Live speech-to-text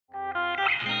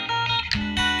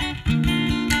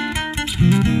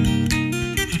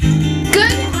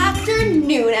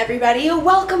everybody,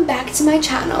 welcome back to my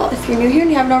channel. If you're new here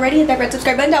and you haven't already, hit that red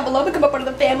subscribe button down below, become a part of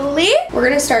the family. We're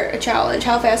gonna start a challenge.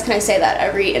 How fast can I say that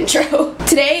every intro?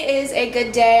 Today is a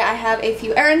good day. I have a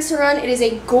few errands to run. It is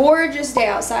a gorgeous day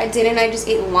outside. Dana and I just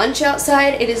ate lunch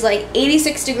outside. It is like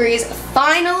 86 degrees.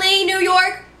 Finally, New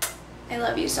York! I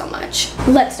love you so much.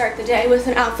 Let's start the day with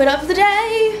an outfit of the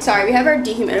day. Sorry, we have our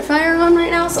dehumidifier on right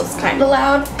now, so it's kind of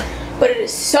loud, but it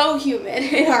is so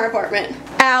humid in our apartment.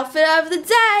 Outfit of the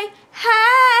day,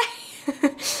 hey!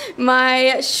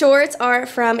 My shorts are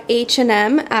from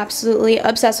H&M. Absolutely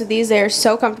obsessed with these. They are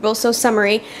so comfortable, so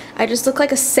summery. I just look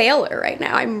like a sailor right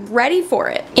now. I'm ready for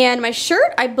it. And my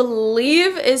shirt, I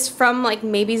believe, is from like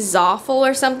maybe Zoffel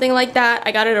or something like that.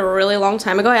 I got it a really long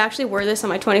time ago. I actually wore this on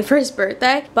my 21st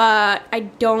birthday, but I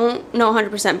don't know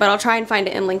 100%, but I'll try and find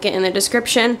it and link it in the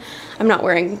description. I'm not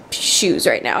wearing shoes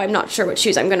right now. I'm not sure what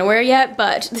shoes I'm gonna wear yet,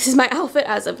 but this is my outfit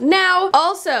as of now.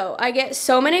 Also, I get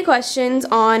so many questions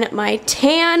on my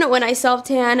tan when I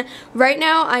self-tan. Right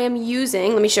now I am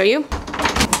using, let me show you.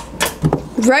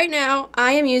 Right now,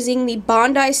 I am using the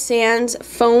Bondi Sands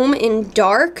Foam in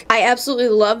Dark. I absolutely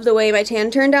love the way my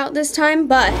tan turned out this time,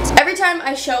 but every time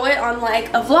I show it on like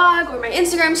a vlog or my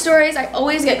Instagram stories, I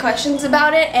always get questions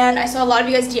about it, and I saw a lot of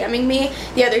you guys DMing me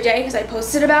the other day because I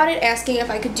posted about it, asking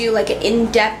if I could do like an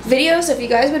in-depth video. So if you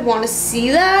guys would want to see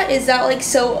that, is that like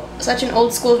such an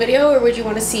old school video, or would you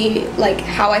want to see like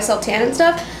how I self-tan and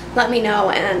stuff? Let me know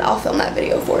and I'll film that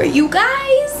video for you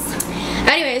guys.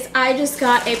 Anyways, I just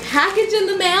got a package in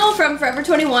the mail from Forever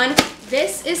 21.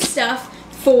 This is stuff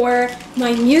for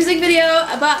my music video,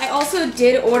 but I also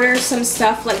did order some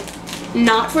stuff like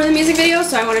not for the music video,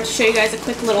 so I wanted to show you guys a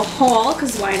quick little haul,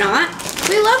 because why not?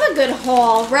 We love a good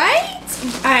haul, right?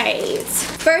 Alright,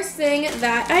 first thing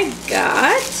that I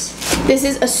got, this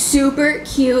is a super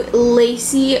cute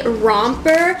lacy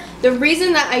romper. The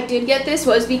reason that I did get this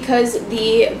was because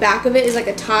the back of it is like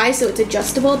a tie, so it's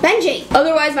adjustable. Benji!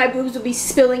 Otherwise, my boobs would be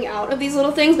spilling out of these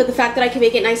little things, but the fact that I can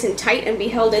make it nice and tight and be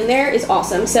held in there is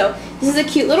awesome. So this is a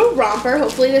cute little romper.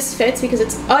 Hopefully this fits because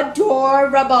it's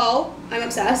adorable. I'm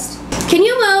obsessed. Can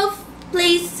you move,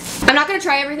 please? I'm not going to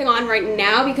try everything on right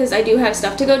now because I do have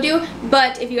stuff to go do,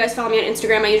 but if you guys follow me on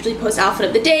Instagram, I usually post outfit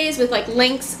of the days with like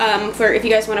links for if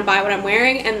you guys want to buy what I'm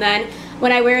wearing, and then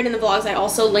when I wear it in the vlogs, I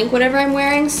also link whatever I'm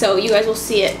wearing, so you guys will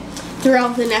see it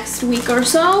throughout the next week or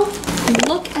so.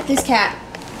 Look at this cat.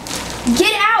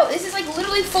 Get out! This is like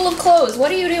literally full of clothes.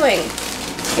 What are you doing?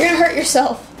 You're gonna hurt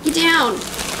yourself. Get down.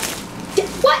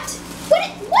 What?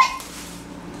 What?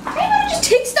 How do you want to just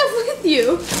take stuff with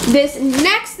you? This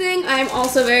next thing I'm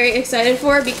also very excited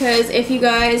for, because if you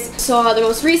guys saw the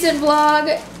most recent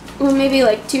vlog, well, maybe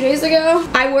like 2 days ago,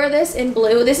 I wore this in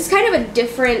blue. This is kind of a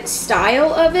different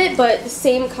style of it, but the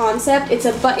same concept. It's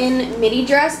a button midi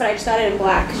dress, but I just got it in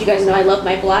black because you guys know I love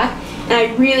my black, and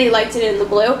I really liked it in the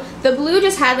blue. The blue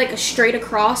just had like a straight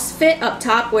across fit up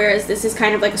top, whereas this is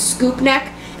kind of like a scoop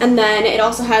neck, and then it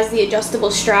also has the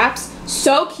adjustable straps.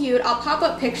 So cute. I'll pop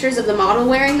up pictures of the model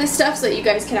wearing this stuff so that you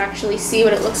guys can actually see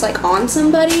what it looks like on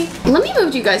somebody. Let me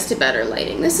move you guys to better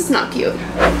lighting. This is not cute.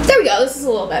 There we go. This is a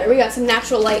little better. We got some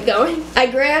natural light going. I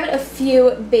grabbed a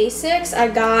few basics. I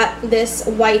got this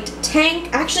white tank.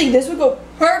 Actually, this would go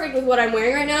perfect with what I'm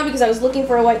wearing right now because I was looking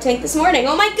for a white tank this morning.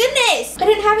 Oh my goodness! I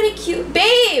didn't have any cute...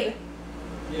 Babe!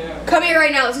 Yeah. Come here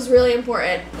right now. This is really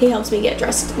important. He helps me get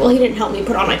dressed. Well, he didn't help me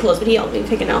put on my clothes, but he helped me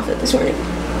pick an outfit this morning.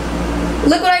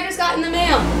 Look what I just got in the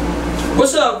mail.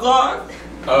 What's up, vlog?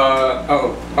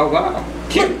 Oh wow.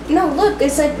 Cute. Look, no, look,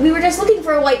 it's like we were just looking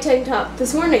for a white tank top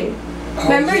this morning. Oh,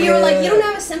 remember, yeah. you were like, you don't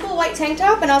have a simple white tank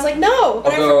top? And I was like, no.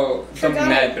 But Although, from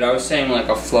Med, but I was saying like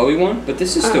a flowy one, but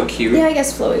this is still cute. Yeah, I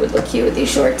guess flowy would look cute with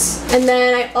these shorts. And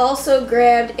then I also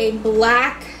grabbed a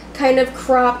black kind of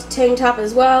cropped tank top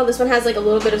as well. This one has like a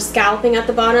little bit of scalloping at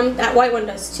the bottom. That white one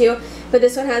does too. But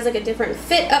this one has like a different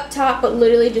fit up top, but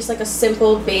literally just like a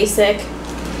simple, basic,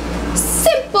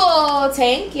 simple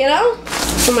tank, you know?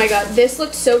 Oh my god, this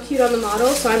looked so cute on the model,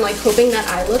 so I'm like hoping that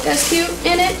I look as cute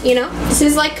in it, you know? This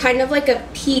is like kind of like a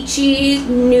peachy,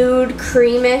 nude,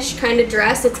 creamish kind of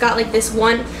dress. It's got like this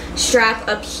one strap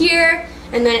up here,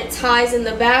 and then it ties in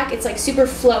the back. It's like super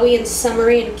flowy and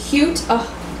summery and cute.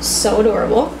 Oh, so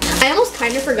adorable. I almost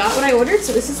kind of forgot what I ordered,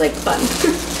 so this is like fun.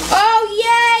 Oh, yay!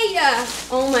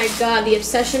 Oh my god, the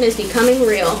obsession is becoming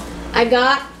real. I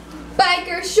got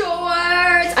biker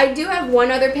shorts. I do have one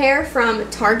other pair from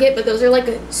Target, but those are like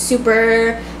a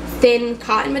super thin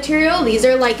cotton material. These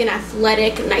are like an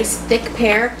athletic, nice thick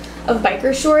pair. of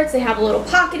biker shorts. They have a little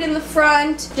pocket in the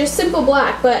front, just simple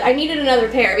black, but I needed another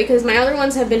pair because my other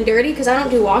ones have been dirty because I don't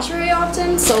do wash very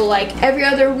often. So like every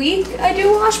other week I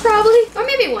do wash probably, or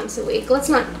maybe once a week. Let's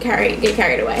not get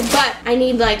carried away, but I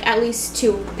need like at least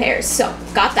 2 pairs. So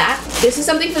got that. This is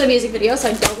something for the music video, so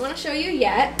I don't want to show you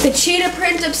yet. The cheetah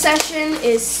print obsession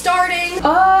is starting.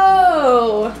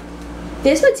 Oh,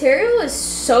 this material is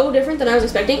so different than I was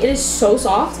expecting. It is so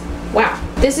soft. Wow.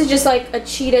 This is just like a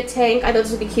cheetah tank. I thought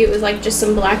this would be cute with like just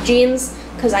some black jeans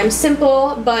because I'm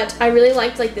simple, but I really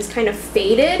liked like this kind of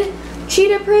faded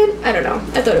cheetah print. I don't know.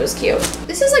 I thought it was cute.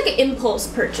 This is like an impulse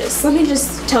purchase. Let me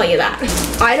just tell you that.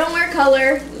 I don't wear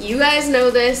color. You guys know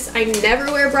this. I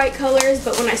never wear bright colors,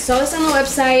 but when I saw this on the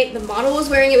website, the model was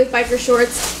wearing it with biker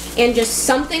shorts, and just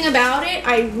something about it,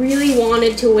 I really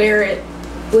wanted to wear it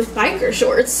with biker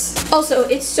shorts. Also,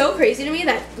 it's so crazy to me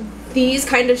that these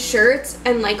kind of shirts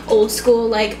and like old school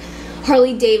like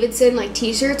Harley Davidson like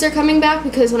t-shirts are coming back,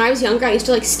 because when I was younger I used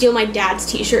to like steal my dad's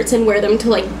t-shirts and wear them to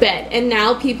like bed, and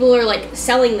now people are like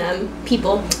selling them.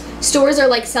 Stores are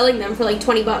like selling them for like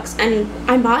 20 bucks and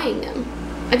I'm buying them.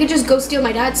 I could just go steal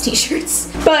my dad's t-shirts.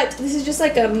 But this is just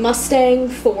like a Mustang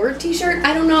Ford t-shirt.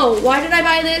 I don't know. Why did I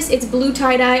buy this? It's blue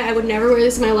tie-dye. I would never wear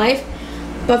this in my life,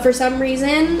 but for some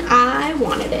reason I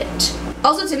wanted it.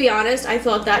 Also, to be honest, I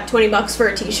thought that 20 bucks for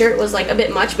a t-shirt was like a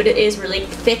bit much, but it is really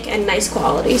thick and nice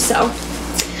quality, so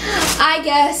I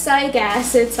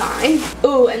guess it's fine.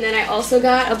 Ooh, and then I also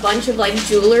got a bunch of like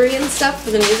jewelry and stuff for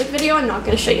the music video. I'm not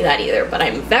gonna show you that either, but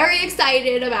I'm very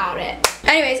excited about it.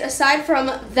 Anyways, aside from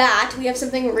that, we have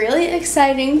something really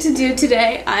exciting to do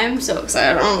today. I'm so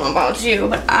excited. I don't know about you,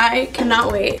 but I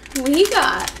cannot wait. We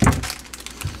got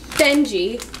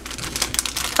Benji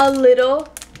a little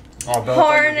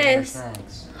harness.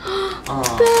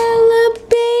 Bella,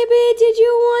 baby, did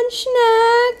you want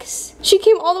snacks? She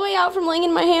came all the way out from laying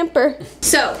in my hamper.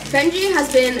 So, Benji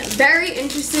has been very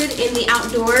interested in the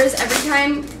outdoors. Every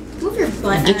time, move your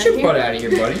butt Get your butt out of here,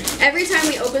 buddy. Every time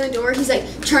we open the door, he's like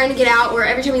trying to get out, or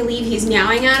every time we leave, he's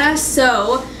meowing at us.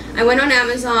 So, I went on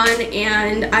Amazon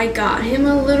and I got him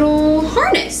a little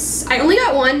harness. I only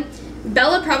got one.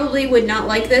 Bella probably would not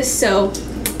like this, so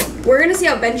we're gonna see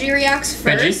how Benji reacts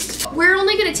first. Benji? We're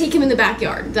only gonna take him in the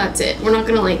backyard. That's it. We're not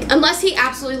gonna like, unless he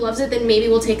absolutely loves it, then maybe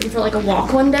we'll take him for like a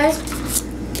walk one day.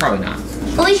 Probably not.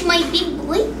 Where's my big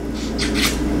boy?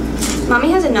 Mommy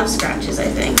has enough scratches, I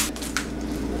think.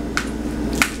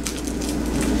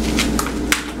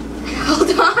 Hold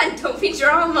on, don't be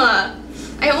drama.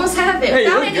 I almost have it. Hey,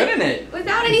 you look good in it.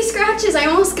 Without any scratches, I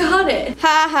almost got it.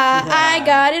 Ha ha, I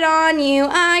got it on you.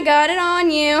 I got it on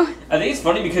you. I think it's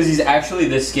funny because he's actually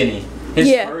this skinny. His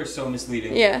fur is so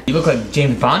misleading. Yeah. You look like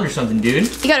James Bond or something, dude.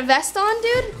 You got a vest on,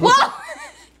 dude? Whoa!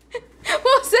 What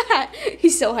was that?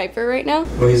 He's so hyper right now.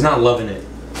 Well, he's not loving it.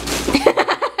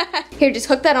 Here, just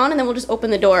hook that on and then we'll just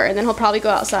open the door and then he'll probably go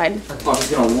outside. I thought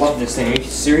he's gonna love this thing. Are you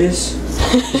serious?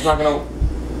 He's not gonna...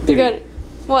 You got it.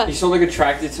 What? He's so like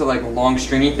attracted to like long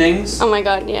stringy things. Oh my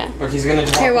god, yeah. Or he's gonna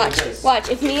just Here, walk watch. like this. Watch.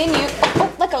 If me and you...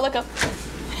 Oh, let go, let go.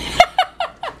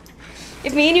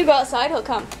 If me and you go outside, he'll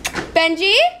come.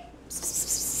 Benji?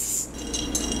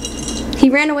 He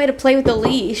ran away to play with the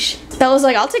leash. Bella's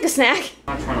like, I'll take a snack.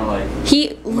 I'm not trying to like...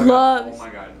 He loves... Oh my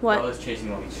god. What? Bella's chasing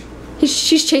the leash.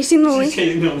 She's chasing the leash? She's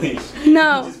chasing the leash.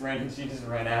 No. She just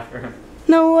ran after him.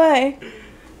 No way.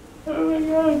 Oh my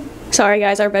god. Sorry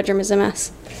guys, our bedroom is a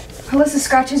mess. Alyssa's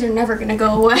scratches are never gonna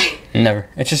go away. Never.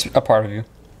 It's just a part of you.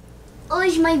 Oh,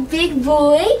 he's my big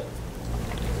boy.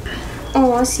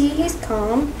 Oh, see, he's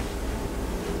calm.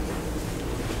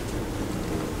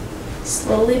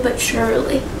 Slowly but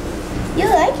surely. You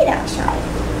like it outside,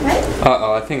 right?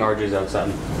 Uh-oh, I think RJ's outside.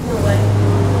 No way.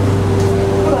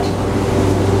 Oh gosh.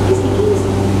 Easy, easy.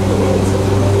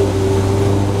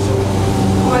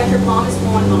 Oh my gosh, your mom is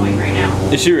lawn mowing right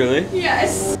now. Is she really?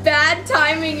 Yes. Bad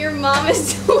timing, your mom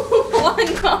is lawn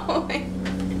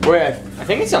mowing. Wait, I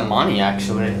think it's Amani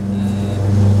actually.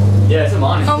 Yeah, it's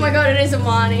Amani. Oh my god, it is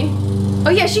Amani. Oh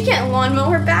yeah, she can't lawn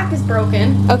mow, her back is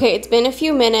broken. Okay, it's been a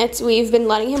few minutes. We've been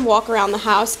letting him walk around the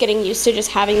house, getting used to just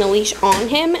having the leash on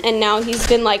him, and now he's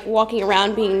been like walking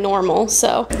around being normal,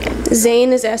 so.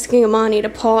 Zane is asking Amani to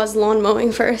pause lawn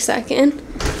mowing for a second.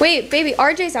 Wait, baby,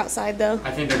 RJ's outside though. I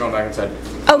think they're going back inside.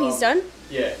 Oh, he's done?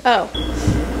 Yeah. Oh.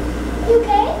 You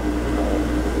okay?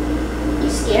 You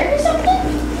scared or something?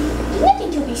 There's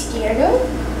nothing to be scared of.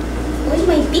 Where's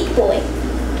my big boy?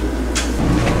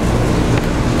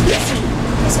 Easy.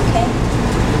 It's okay.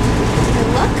 Good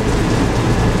luck.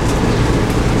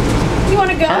 You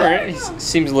wanna go? Alright, he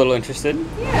seems a little interested.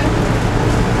 Yeah.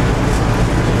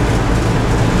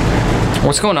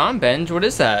 What's going on, Benj? What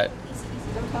is that? Easy,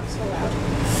 easy, don't talk so loud.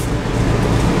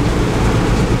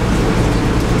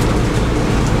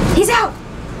 out!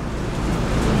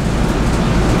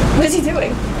 What is he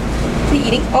doing? Is he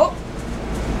eating? Oh!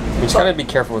 We just gotta be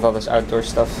careful with all this outdoor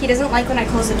stuff. He doesn't like when I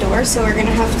close the door, so we're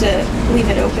gonna have to leave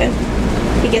it open.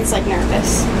 He gets like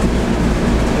nervous.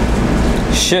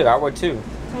 Shit, I would too.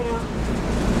 I know.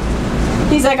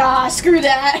 He's like, ah, screw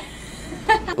that.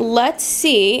 Let's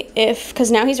see if,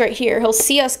 because now he's right here, he'll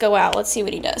see us go out. Let's see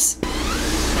what he does.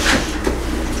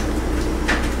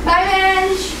 Bye,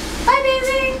 Benj. Bye,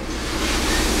 baby.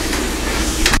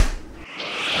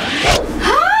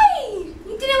 Hi!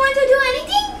 You didn't want to do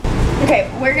anything? Okay,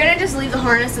 we're gonna just leave the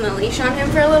harness and the leash on him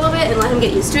for a little bit and let him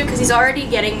get used to it because he's already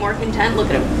getting more content. Look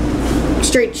at him.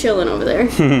 Straight chilling over there.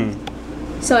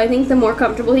 So I think the more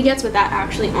comfortable he gets with that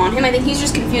actually on him, I think he's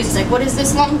just confused. He's like, what is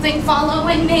this long thing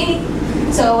following me?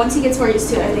 So once he gets more used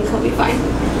to it, I think he'll be fine.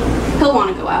 He'll want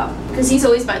to go out because he's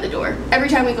always by the door. Every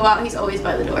time we go out, he's always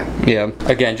by the door. Yeah.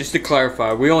 Again, just to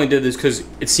clarify, we only did this because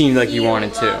it seemed like you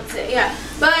wanted to. It, yeah.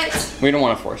 But we don't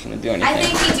want to force him to do anything. I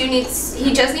think he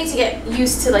just needs to get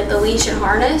used to like the leash and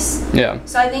harness. Yeah.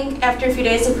 So I think after a few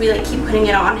days, if we like keep putting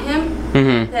it on him,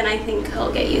 then I think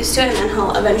he'll get used to it, and then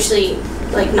he'll eventually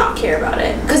like not care about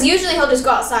it. Because usually he'll just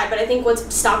go outside, but I think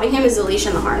what's stopping him is the leash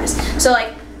and the harness. So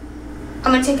like,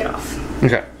 I'm gonna take it off.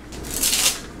 Okay.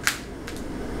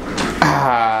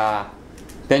 Ah,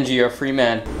 Benji, you're a free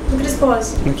man. Look at his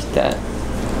paws. Look at that.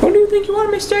 What do you think you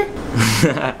want, mister?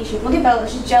 Look at Bella,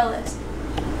 she's jealous.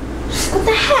 What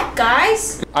the heck,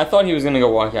 guys? I thought he was gonna go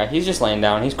walk out. He's just laying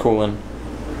down. He's cooling.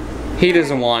 He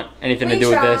doesn't want anything to do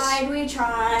with this. We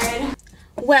tried.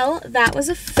 Well, that was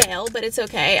a fail, but it's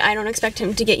okay. I don't expect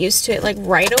him to get used to it like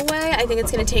right away. I think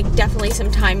it's gonna take definitely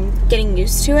some time getting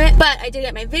used to it. But I did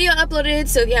get my video uploaded,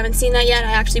 so if you haven't seen that yet,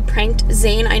 I actually pranked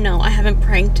Zane. I know I haven't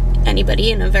pranked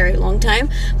anybody in a very long time,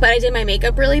 but I did my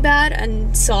makeup really bad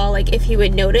and saw like if he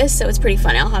would notice, so it's pretty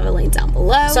funny. I'll have a link down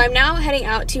below. So I'm now heading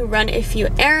out to run a few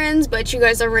errands, but you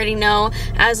guys already know,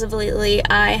 as of lately,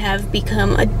 I have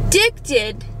become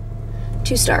addicted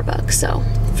to Starbucks. So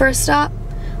first stop,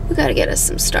 we gotta get us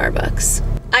some Starbucks.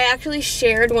 I actually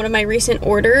shared one of my recent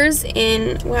orders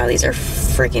in, wow, these are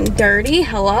freaking dirty,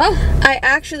 hello? I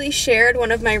actually shared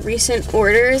one of my recent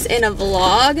orders in a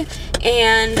vlog,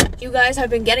 and you guys have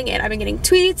been getting it. I've been getting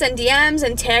tweets and DMs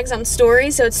and tags on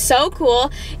stories, so it's so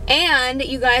cool. And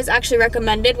you guys actually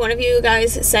recommended, one of you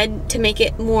guys said to make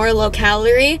it more low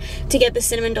calorie, to get the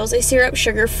cinnamon dulce syrup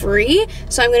sugar free.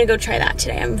 So I'm gonna go try that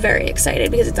today. I'm very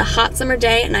excited because it's a hot summer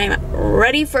day and I'm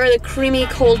ready for the creamy,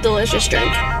 cold, delicious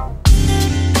drink.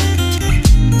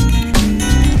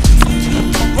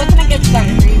 What can I get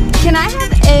started for you? Can I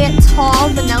have a tall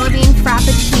vanilla bean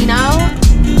frappuccino?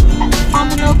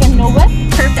 Almond milk and no whip?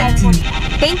 Perfect.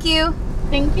 Thank you.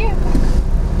 Thank you.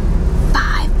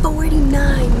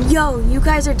 $5.49. Yo, you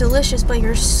guys are delicious, but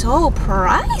you're so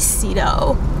pricey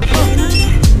though. Thank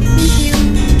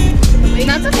you.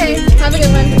 That's okay. Have a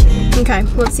good one. Okay,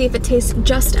 let's see if it tastes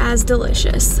just as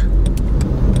delicious.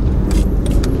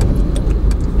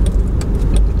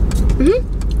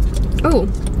 Oh.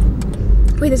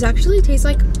 Wait, this actually tastes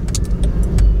like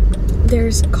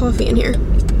there's coffee in here.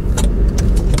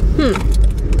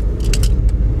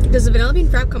 Does the vanilla bean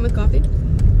frap come with coffee?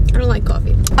 I don't like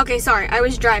coffee. Okay, sorry, I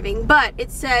was driving, but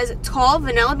it says tall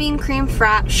vanilla bean cream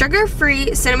frap,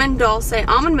 sugar-free cinnamon dulce,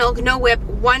 almond milk, no whip,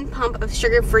 1 pump of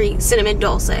sugar-free cinnamon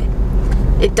dulce.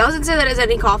 It doesn't say that there's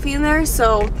any coffee in there,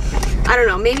 so I don't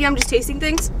know, maybe I'm just tasting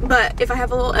things, but if I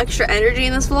have a little extra energy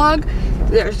in this vlog,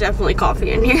 there's definitely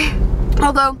coffee in here.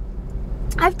 Although,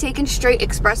 I've taken straight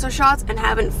espresso shots and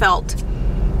haven't felt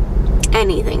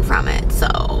anything from it,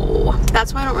 so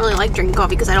that's why I don't really like drinking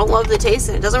coffee, because I don't love the taste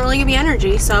and it doesn't really give me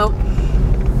energy. So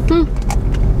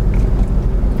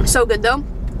so good though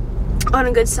on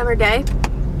a good summer day.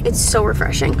 It's so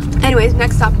refreshing. Anyways,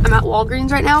 next stop, I'm at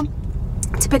Walgreens right now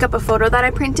to pick up a photo that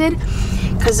I printed,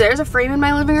 because there's a frame in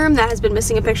my living room that has been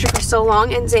missing a picture for so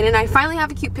long, and Zane and I finally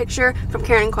have a cute picture from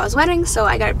Karen and Kwa's wedding, so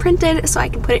I got it printed so I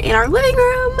can put it in our living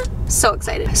room. So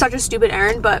excited. Such a stupid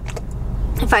errand, but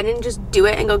if I didn't just do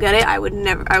it and go get it,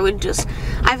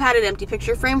 I've had an empty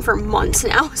picture frame for months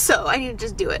now, so I need to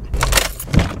just do it.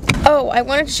 Oh, I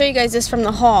wanted to show you guys this from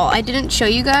the haul. I didn't show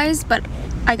you guys, but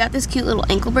I got this cute little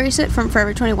ankle bracelet from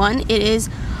Forever 21. It is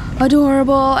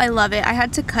adorable. I love it. I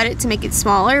had to cut it to make it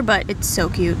smaller, but it's so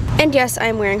cute. And yes,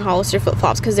 I'm wearing Hollister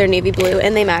flip-flops because they're navy blue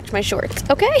and they match my shorts.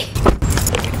 Okay.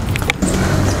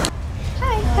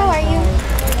 Hi, how are you?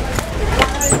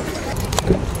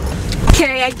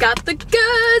 Okay, I got the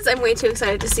goods. I'm way too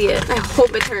excited to see it. I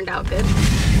hope it turned out good.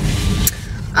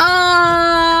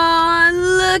 Oh,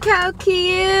 look how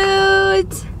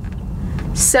cute.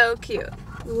 So cute.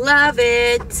 Love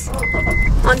it.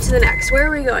 On to the next. Where are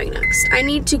we going next? I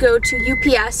need to go to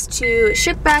UPS to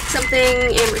ship back something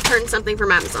and return something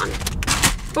from Amazon.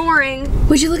 Boring.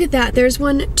 Would you look at that? There's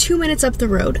one 2 minutes up the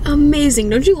road. Amazing.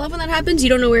 Don't you love when that happens? You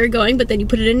don't know where you're going, but then you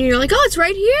put it in and you're like, oh, it's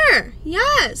right here.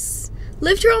 Yes.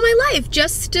 Lived here all my life,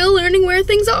 just still learning where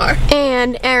things are.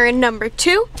 And errand number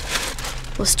 2.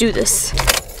 Let's do this.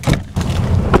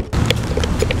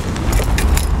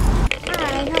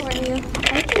 Hi, how are you?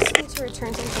 I just need to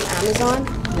return something from Amazon,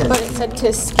 but it said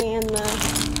to scan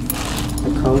the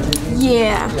code?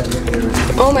 Yeah.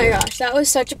 Oh my gosh, that was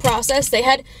such a process. They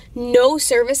had no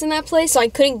service in that place, so I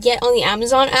couldn't get on the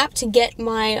Amazon app to get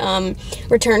my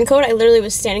return code. I literally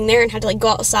was standing there and had to like go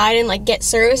outside and like get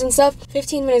service and stuff.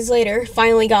 15 minutes later,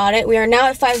 finally got it. We are now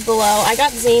at Five Below. I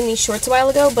got Zane these shorts a while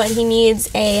ago, but he needs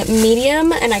a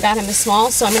medium and I got him a small,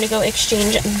 so I'm gonna go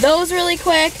exchange those really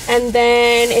quick. And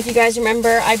then if you guys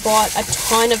remember, I bought a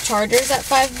ton of chargers at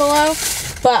Five Below,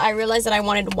 but I realized that I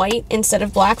wanted white instead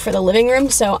of black for the living room,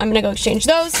 so I'm gonna go exchange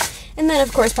those. And then,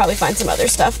 of course, probably find some other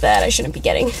stuff that I shouldn't be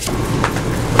getting.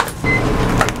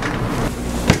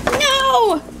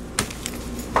 No!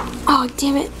 Oh,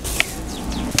 damn it.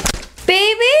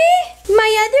 Baby?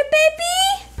 My other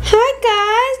baby? Hi,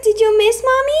 guys. Did you miss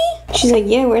Mommy? She's like,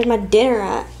 yeah, where's my dinner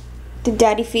at? Did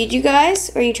Daddy feed you guys,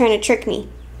 or are you trying to trick me?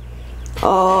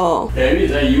 Oh. Baby,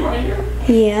 is that you right here?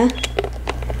 Yeah.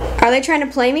 Are they trying to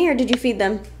play me, or did you feed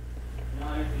them? No,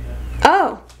 I didn't feed them.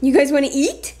 Oh, you guys want to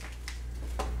eat?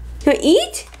 You want to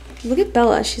eat? Look at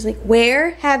Bella. She's like,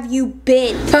 where have you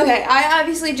been? Okay, I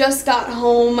obviously just got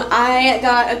home. I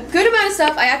got a good amount of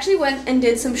stuff. I actually went and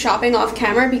did some shopping off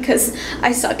camera because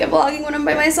I suck at vlogging when I'm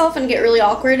by myself and get really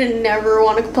awkward and never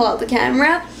want to pull out the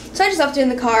camera. So I just left it in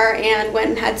the car and went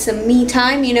and had some me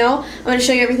time, you know. I'm going to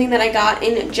show you everything that I got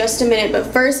in just a minute. But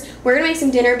first, we're going to make some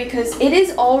dinner because it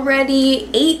is already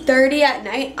 8:30 at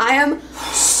night. I am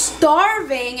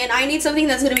starving and I need something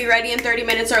that's going to be ready in 30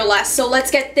 minutes or less. So let's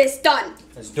get this done.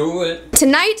 Let's do it.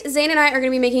 Tonight, Zane and I are going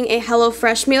to be making a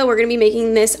HelloFresh meal. We're going to be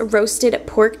making this roasted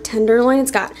pork tenderloin.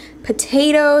 It's got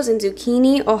potatoes and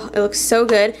zucchini. Oh, it looks so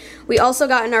good. We also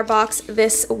got in our box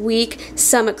this week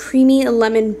some creamy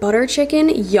lemon butter chicken.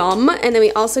 Yum. And then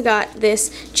we also got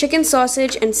this chicken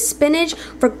sausage and spinach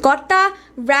ricotta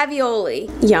ravioli.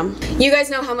 Yum. You guys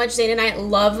know how much Zane and I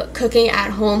love cooking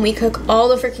at home. We cook all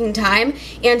the freaking time.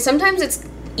 And sometimes it's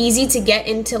easy to get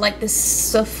into like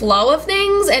this flow of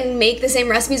things and make the same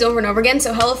recipes over and over again.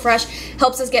 So HelloFresh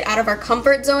helps us get out of our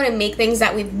comfort zone and make things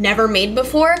that we've never made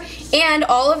before. And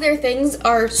all of their things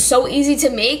are so easy to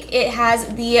make. It has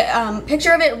the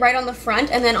picture of it right on the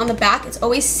front, and then on the back it's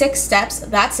always 6 steps.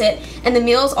 That's it. And the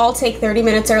meals all take 30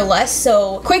 minutes or less,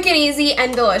 so quick and easy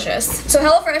and delicious. So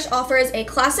HelloFresh offers a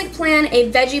classic plan, a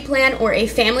veggie plan, or a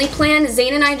family plan.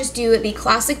 Zane and I just do the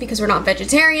classic because we're not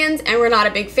vegetarians and we're not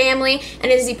a big family, and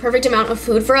it is the perfect amount of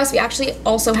food for us. We actually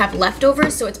also have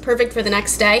leftovers, so it's perfect for the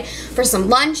next day for some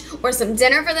lunch or some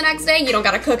dinner for the next day. You don't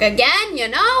gotta cook again, you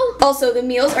know? Also, the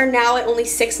meals are now at only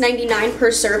 $6.99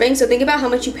 per serving, so think about how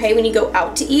much you pay when you go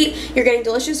out to eat. You're getting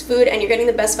delicious food and you're getting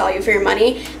the best value for your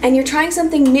money, and you're trying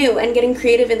something new and getting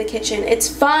creative in the kitchen. It's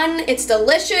fun, it's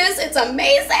delicious, it's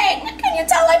amazing. Can you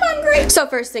tell I'm hungry? So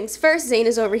first things first, Zane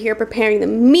is over here preparing the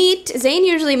meat. Zane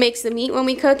usually makes the meat when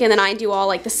we cook, and then I do all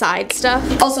like the side stuff.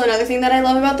 Also, another thing that I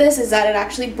love about this is that it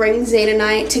actually brings Zane and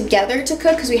I together to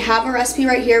cook because we have a recipe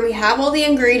right here. We have all the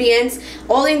ingredients.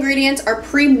 All the ingredients are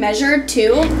pre-measured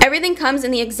too. Everything comes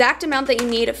in the exact amount that you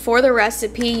need for the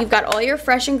recipe. You've got all your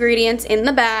fresh ingredients in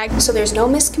the bag, so there's no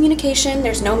miscommunication,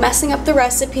 there's no messing up the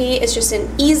recipe. It's just an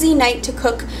easy night to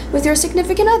cook with your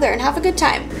significant other and have a good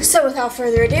time. So without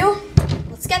further ado,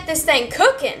 let's get this thing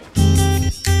cooking.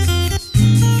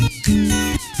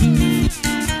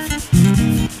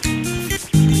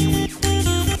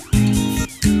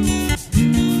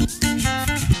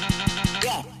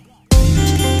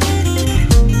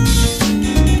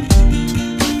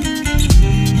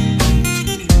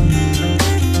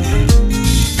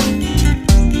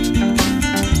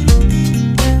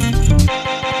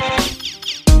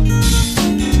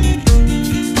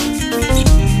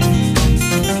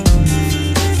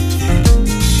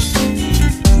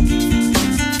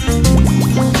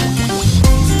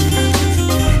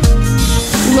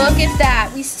 Look at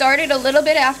that. We started a little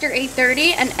bit after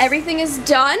 8:30 and everything is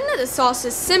done. The sauce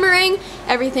is simmering.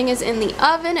 Everything is in the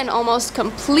oven and almost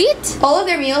complete. All of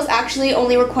their meals actually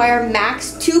only require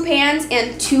max 2 pans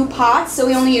and 2 pots. So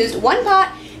we only used 1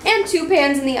 pot and 2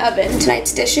 pans in the oven.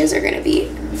 Tonight's dishes are gonna be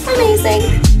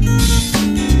amazing.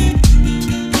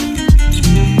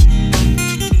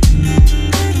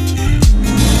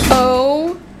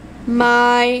 Oh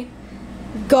my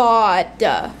God.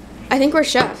 I think we're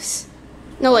chefs.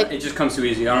 No, like... It just comes too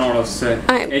easy. I don't know what else to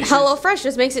say. HelloFresh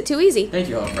just makes it too easy. Thank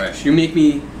you, HelloFresh. You make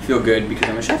me feel good because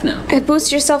I'm a chef now. It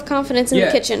boosts your self-confidence in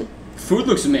the kitchen. Food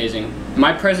looks amazing.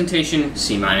 My presentation,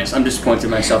 C-. I'm disappointed in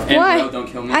myself. And Why? no, don't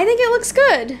kill me. I think it looks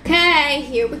good. Okay,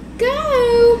 here we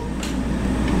go.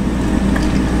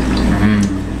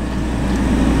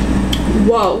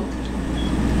 Whoa.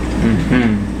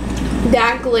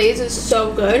 That glaze is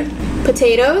so good.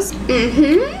 Potatoes.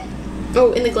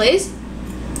 Oh, in the glaze.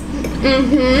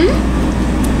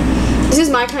 This is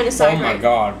my kind of side. Oh my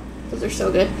god. Those are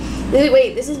so good.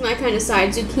 Wait, this is my kind of side.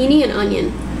 Zucchini and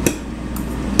onion.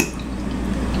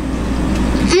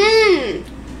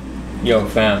 Yo,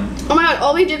 fam. Oh my god,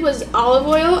 all we did was olive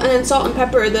oil and then salt and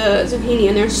pepper the zucchini,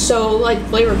 and they're so, like,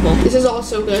 flavorful. This is all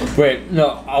so good. Wait,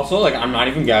 no, also, like, I'm not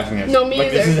even gassing this. No, me either.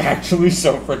 This is actually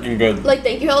so freaking good. Like,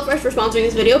 thank you, HelloFresh, for sponsoring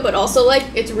this video, but also, like,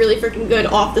 it's really freaking good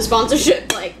off the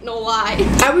sponsorship. Like, no lie.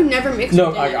 I would never mix No,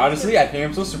 it like, in. honestly, I think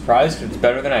I'm so surprised. It's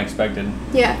better than I expected.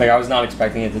 Yeah. Like, I was not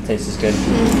expecting it to taste as good.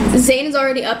 Zane is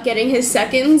already up getting his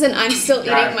seconds, and I'm still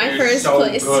eating my first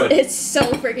place. Good. It's so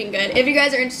freaking good. If you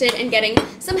guys are interested in getting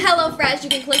some HelloFresh, you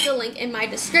can click the link in my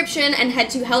description and head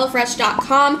to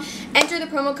HelloFresh.com. Enter the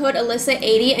promo code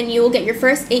Allisa80 and you will get your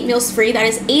first 8 meals free. That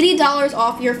is $80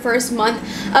 off your first month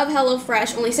of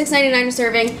HelloFresh. Only $6.99 a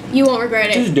serving. You won't regret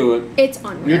it. Just do it. It's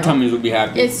unreal. Your tummies will be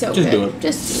happy. It's so good. Just do it.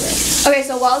 Just do it. Okay,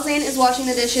 so while Zane is washing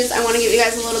the dishes, I want to give you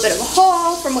guys a little bit of a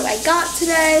haul from what I got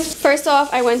today. First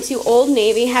off, I went to Old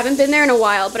Navy. Haven't been there in a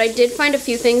while, but I did find a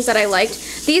few things that I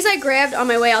liked. These I grabbed on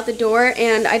my way out the door,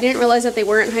 and I didn't realize that they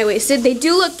weren't high-waisted. They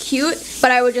do look cute,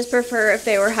 but I would just prefer if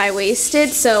they were high-waisted,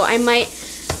 so I might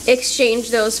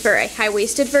exchange those for a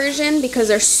high-waisted version because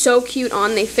they're so cute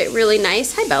on. They fit really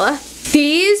nice. Hi, Bella.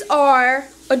 These are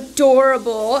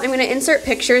adorable. I'm going to insert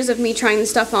pictures of me trying the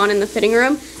stuff on in the fitting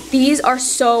room. These are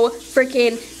so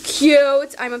freaking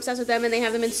cute. I'm obsessed with them, and they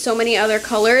have them in so many other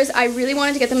colors. I really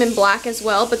wanted to get them in black as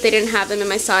well, but they didn't have them in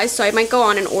my size, so I might go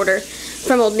on and order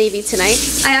from Old Navy tonight.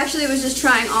 I actually was just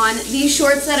trying on these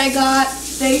shorts that I got.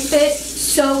 They fit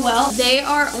so well. They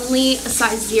are only a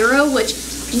size 0, which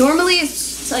normally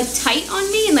is like tight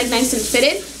on me and like nice and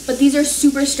fitted, but these are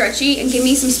super stretchy and give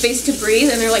me some space to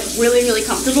breathe, and they're like really, really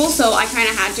comfortable, so I kind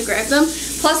of had to grab them.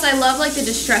 Plus, I love like the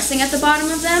distressing at the bottom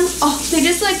of them. Oh, they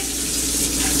just like,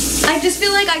 I just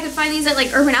feel like I could find these at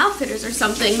like Urban Outfitters or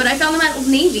something, but I found them at Old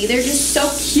Navy. They're just so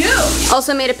cute.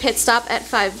 Also made a pit stop at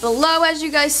Five Below, as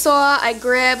you guys saw. I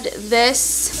grabbed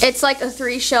this. It's like a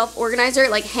 3-shelf organizer.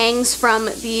 It like hangs from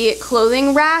the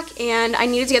clothing rack, and I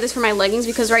needed to get this for my leggings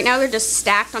because right now they're just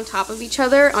stacked on top of each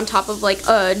other, on top of like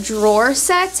a drawer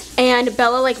set, and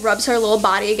Bella like rubs her little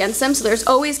body against them, so there's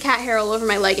always cat hair all over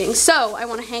my leggings. So I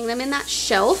want to hang them in that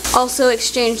shelf. Also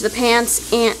exchanged the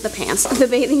pants and the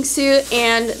bathing suit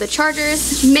and the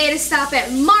chargers. Made a stop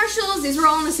at Marshall's. These were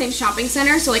all in the same shopping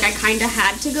center, so like I kind of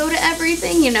had to go to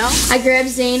everything, you know. I grabbed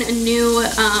Zane a new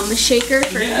shaker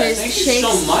for his shakes. Thank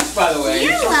you so much, by the way.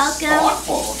 You're welcome.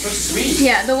 Thoughtful. So sweet.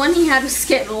 Yeah, the one he had was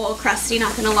getting a little crusty,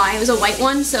 not gonna lie. It was a white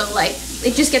one, so like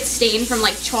it just gets stained from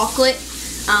like chocolate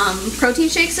protein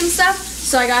shakes and stuff.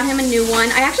 So I got him a new one.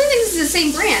 I actually think this is the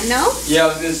same brand, no? Yeah, I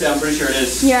was gonna say, I'm pretty sure it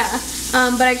is. Yeah.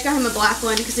 But I just got him a black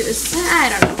one because it was, I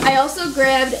don't know. I also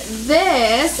grabbed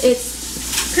this.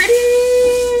 It's pretty,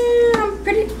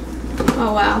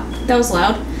 oh wow, that was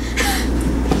loud.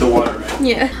 The water, right?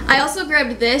 Yeah. I also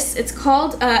grabbed this. It's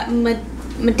called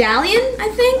medallion, I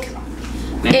think.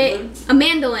 Mandolin? A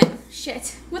mandolin.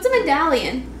 Shit. What's a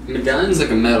medallion? Medallion's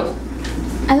like a medal.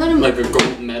 I thought it was like a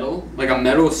gold medal. Like a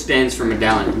medal stands for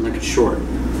medallion, like it's short.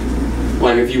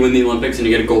 Like if you win the Olympics and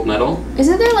you get a gold medal.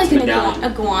 Isn't there like an medallion.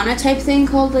 iguana type thing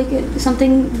called like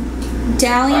something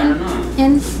medallion? I don't know.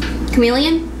 And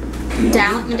chameleon?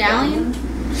 Medallion?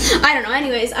 I don't know.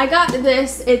 Anyways, I got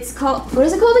this. It's called, what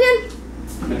is it called again?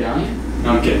 Medallion? No,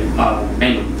 I'm kidding.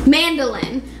 Mandolin.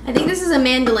 Mandolin. I think this is a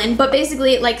mandolin, but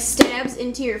basically it like stabs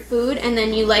into your food and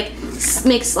then you like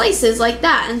make slices like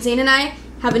that. And Zane and I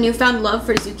have a newfound love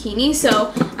for zucchini,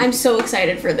 so I'm so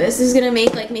excited for this. This is gonna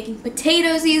make like making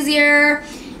potatoes easier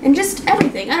and just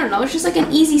everything. I don't know, it's just like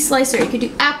an easy slicer. You could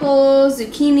do apples,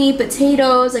 zucchini,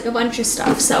 potatoes, like a bunch of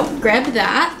stuff. So grab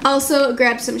that. Also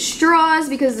grab some straws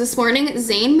because this morning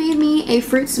Zane made me a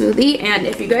fruit smoothie, and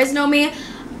if you guys know me,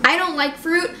 I don't like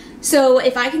fruit. So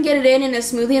if I can get it in a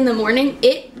smoothie in the morning,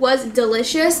 it was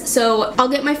delicious. So I'll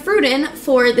get my fruit in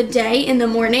for the day in the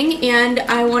morning, and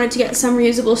I wanted to get some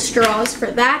reusable straws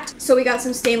for that. So we got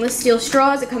some stainless steel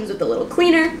straws. It comes with a little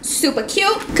cleaner. Super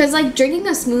cute. Because like drinking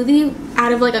a smoothie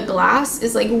out of like a glass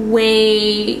is like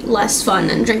way less fun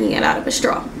than drinking it out of a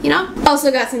straw, you know?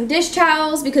 Also got some dish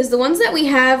towels because the ones that we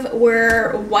have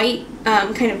were white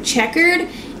kind of checkered,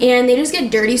 and they just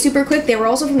get dirty super quick. They were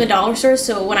also from the dollar store,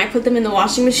 so when I put them in the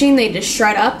washing machine, they just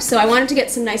shred up. So I wanted to get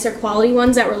some nicer quality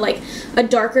ones that were like a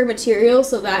darker material,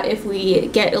 so that if we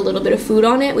get a little bit of food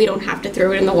on it, we don't have to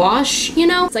throw it in the wash, you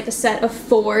know? It's like a set of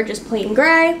 4, just plain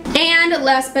gray. And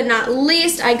last but not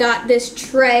least, I got this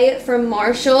tray from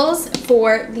Marshall's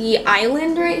for the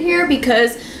island right here,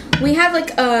 because we have like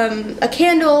a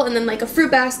candle and then like a fruit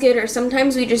basket, or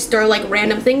sometimes we just throw like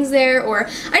random things there, or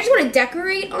I just want to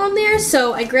decorate on there,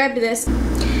 so I grabbed this.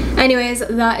 Anyways,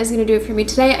 that is gonna do it for me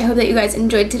today. I hope that you guys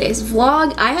enjoyed today's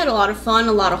vlog. I had a lot of fun,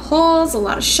 a lot of hauls, a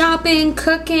lot of shopping,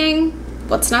 cooking.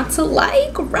 What's not to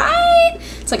like, right?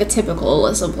 It's like a typical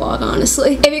Allisa vlog,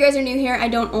 honestly. If you guys are new here, I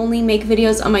don't only make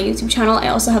videos on my YouTube channel, I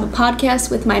also have a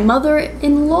podcast with my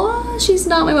mother-in-law. She's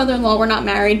not my mother-in-law, we're not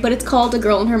married, but it's called A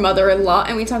Girl and Her Mother-in-Law,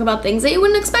 and we talk about things that you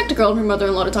wouldn't expect a girl and her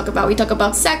mother-in-law to talk about. We talk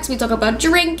about sex, we talk about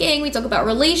drinking, we talk about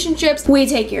relationships, we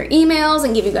take your emails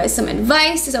and give you guys some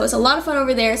advice, so it's a lot of fun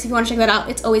over there. So if you want to check that out,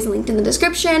 it's always linked in the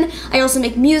description. I also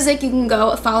make music. You can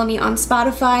go follow me on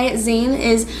Spotify. Zane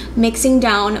is mixing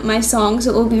down my songs,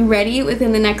 so it will be ready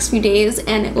within the next few days,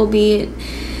 and it will be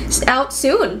out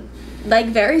soon, like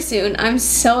very soon. I'm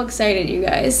so excited, you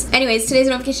guys. Anyways, today's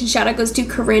notification shout out goes to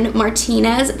Corinne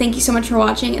Martinez. Thank you so much for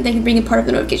watching, and thank you for being a part of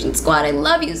the notification squad. I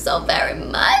love you so very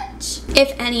much.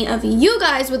 If any of you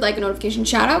guys would like a notification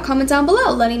shout out, comment down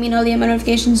below letting me know that my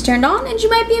notifications turned on and you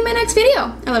might be in my next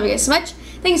video. I love you guys so much.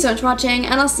 Thank you so much for watching,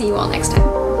 and I'll see you all next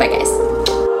time. Bye guys.